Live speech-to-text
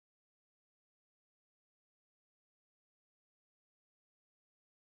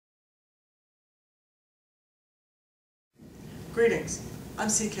Greetings, I'm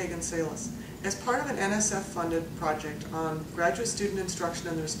C. Kagan Salas. As part of an NSF-funded project on graduate student instruction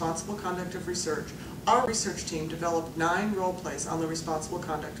and the responsible conduct of research, our research team developed 9 role plays on the responsible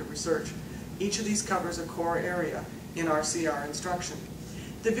conduct of research. Each of these covers a core area in RCR instruction.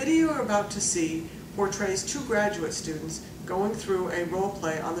 The video you're about to see portrays 2 graduate students going through a role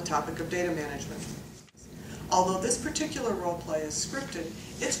play on the topic of data management. Although this particular role play is scripted,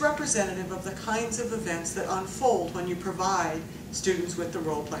 it's representative of the kinds of events that unfold when you provide students with the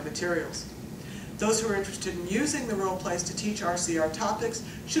role play materials. Those who are interested in using the role plays to teach RCR topics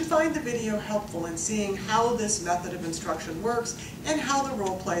should find the video helpful in seeing how this method of instruction works and how the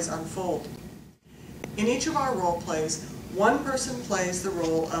role plays unfold. In each of our role plays, one person plays the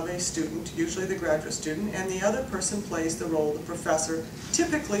role of a student, usually the graduate student, and the other person plays the role of the professor,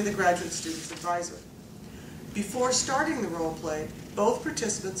 typically the graduate student's advisor. Before starting the role play, both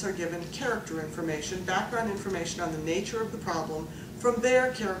participants are given character information, background information on the nature of the problem from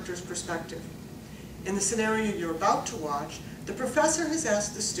their character's perspective. In the scenario you're about to watch, the professor has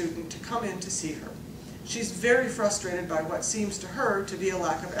asked the student to come in to see her. She's very frustrated by what seems to her to be a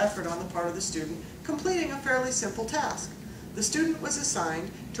lack of effort on the part of the student completing a fairly simple task. The student was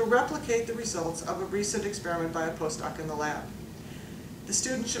assigned to replicate the results of a recent experiment by a postdoc in the lab. The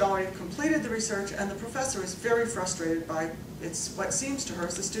student should already have completed the research, and the professor is very frustrated by what seems to her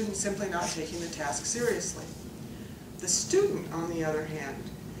as the student simply not taking the task seriously. The student, on the other hand,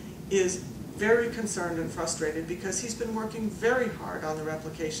 is very concerned and frustrated because he's been working very hard on the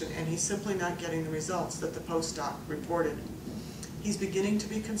replication and he's simply not getting the results that the postdoc reported. He's beginning to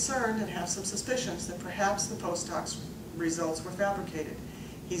be concerned and have some suspicions that perhaps the postdoc's results were fabricated.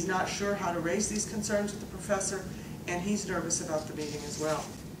 He's not sure how to raise these concerns with the professor, and he's nervous about the meeting as well.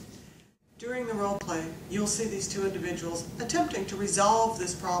 During the role play, you'll see these 2 individuals attempting to resolve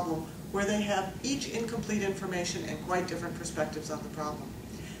this problem where they have each incomplete information and quite different perspectives on the problem.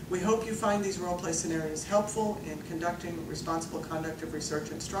 We hope you find these role play scenarios helpful in conducting responsible conduct of research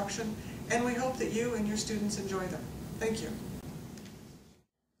instruction, and we hope that you and your students enjoy them. Thank you.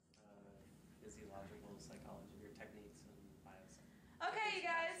 Physiological psychology, your techniques and bioscience. Okay, you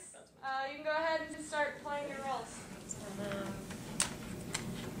guys, you can go ahead and start playing your roles.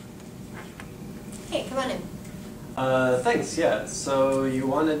 Hey, come on in. Thanks, yeah. So you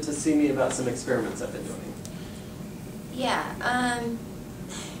wanted to see me about some experiments I've been doing. Yeah,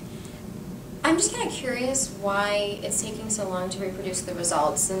 I'm just kind of curious why it's taking so long to reproduce the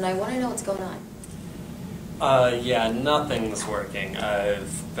results, and I want to know what's going on. Yeah, nothing's working.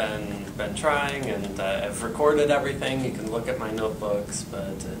 I've been trying, and I've recorded everything. You can look at my notebooks,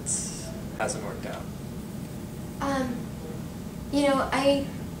 but it hasn't worked out. You know, I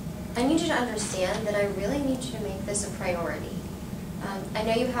need you to understand that I really need you to make this a priority. I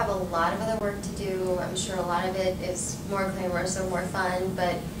know you have a lot of other work to do. I'm sure a lot of it is more glamorous or more fun,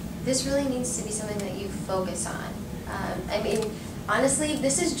 but this really needs to be something that you focus on. I mean, honestly,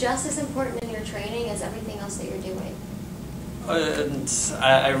 this is just as important in your training as everything else that you're doing. And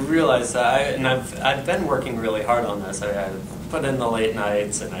I realize that, and I've been working really hard on this. I've put in the late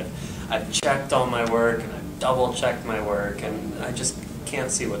nights, and I've checked all my work, and I've double-checked my work, and I just can't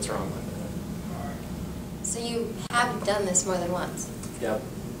see what's wrong with it. So you have done this more than once? Yep.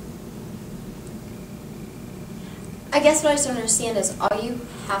 I guess what I just don't understand is all you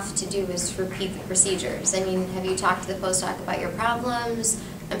have to do is repeat the procedures. I mean, have you talked to the postdoc about your problems?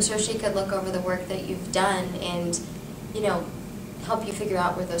 I'm sure she could look over the work that you've done and, you know, help you figure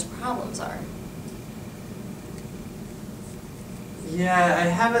out where those problems are. Yeah, I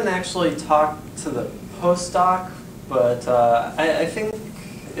haven't actually talked to the postdoc, but I think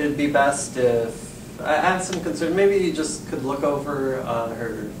it'd be best if I have some concern. Maybe you just could look over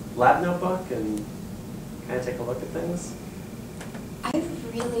her lab notebook and kind of take a look at things. I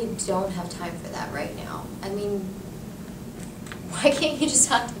really don't have time for that right now. I mean, why can't you just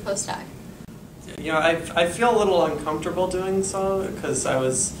talk to the postdoc? You know, I feel a little uncomfortable doing so because I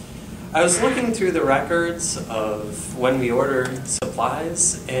was looking through the records of when we ordered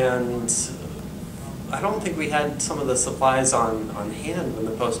supplies, and I don't think we had some of the supplies on hand when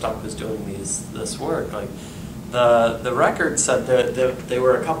the postdoc was doing this work. Like the record said that they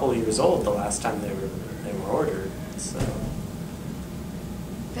were a couple years old the last time they were ordered. So.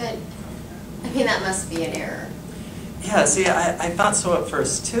 But I mean, that must be an error. Yeah, see, I thought so at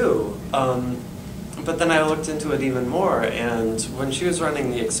first too. But then I looked into it even more, and when she was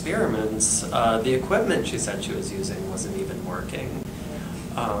running the experiments, the equipment she said she was using wasn't even working.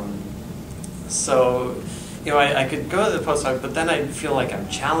 So, you know, I could go to the postdoc, but then I feel like I'm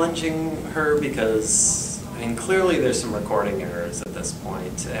challenging her because, I mean, clearly there's some recording errors at this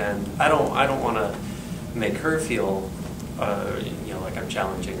point, and I don't want to make her feel you know, like I'm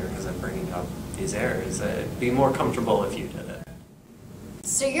challenging her because I'm bringing up these errors. I'd be more comfortable if you did it.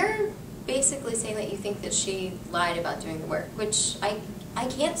 So you're basically saying that you think that she lied about doing the work, which I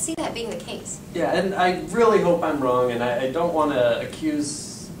can't see that being the case. Yeah, and I really hope I'm wrong, and I don't want to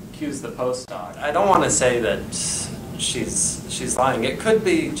accuse the postdoc. I don't want to say that she's lying. It could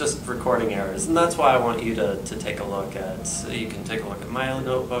be just recording errors, and that's why I want you to take a look at. You can take a look at my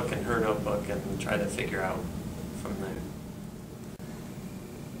notebook and her notebook and try to figure out from there.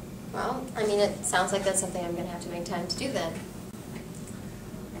 Well, I mean, it sounds like that's something I'm going to have to make time to do then.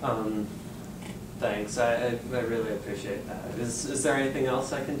 Thanks. I really appreciate that. Is there anything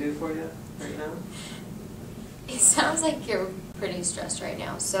else I can do for you right now? It sounds like you're pretty stressed right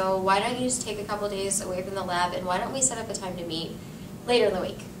now, so why don't you just take a couple days away from the lab, and why don't we set up a time to meet later in the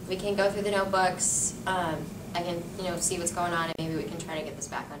week? We can go through the notebooks, I can, you know, see what's going on, and maybe we can try to get this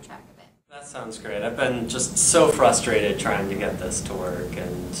back on track a bit. That sounds great. I've been just so frustrated trying to get this to work,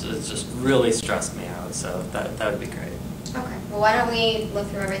 and it's just really stressed me out, so that would be great. Okay, well why don't we look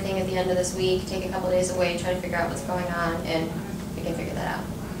through everything at the end of this week, take a couple days away, try to figure out what's going on, and we can figure that out.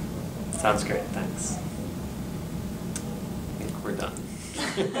 Sounds great, thanks. I think we're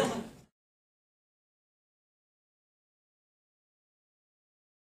done.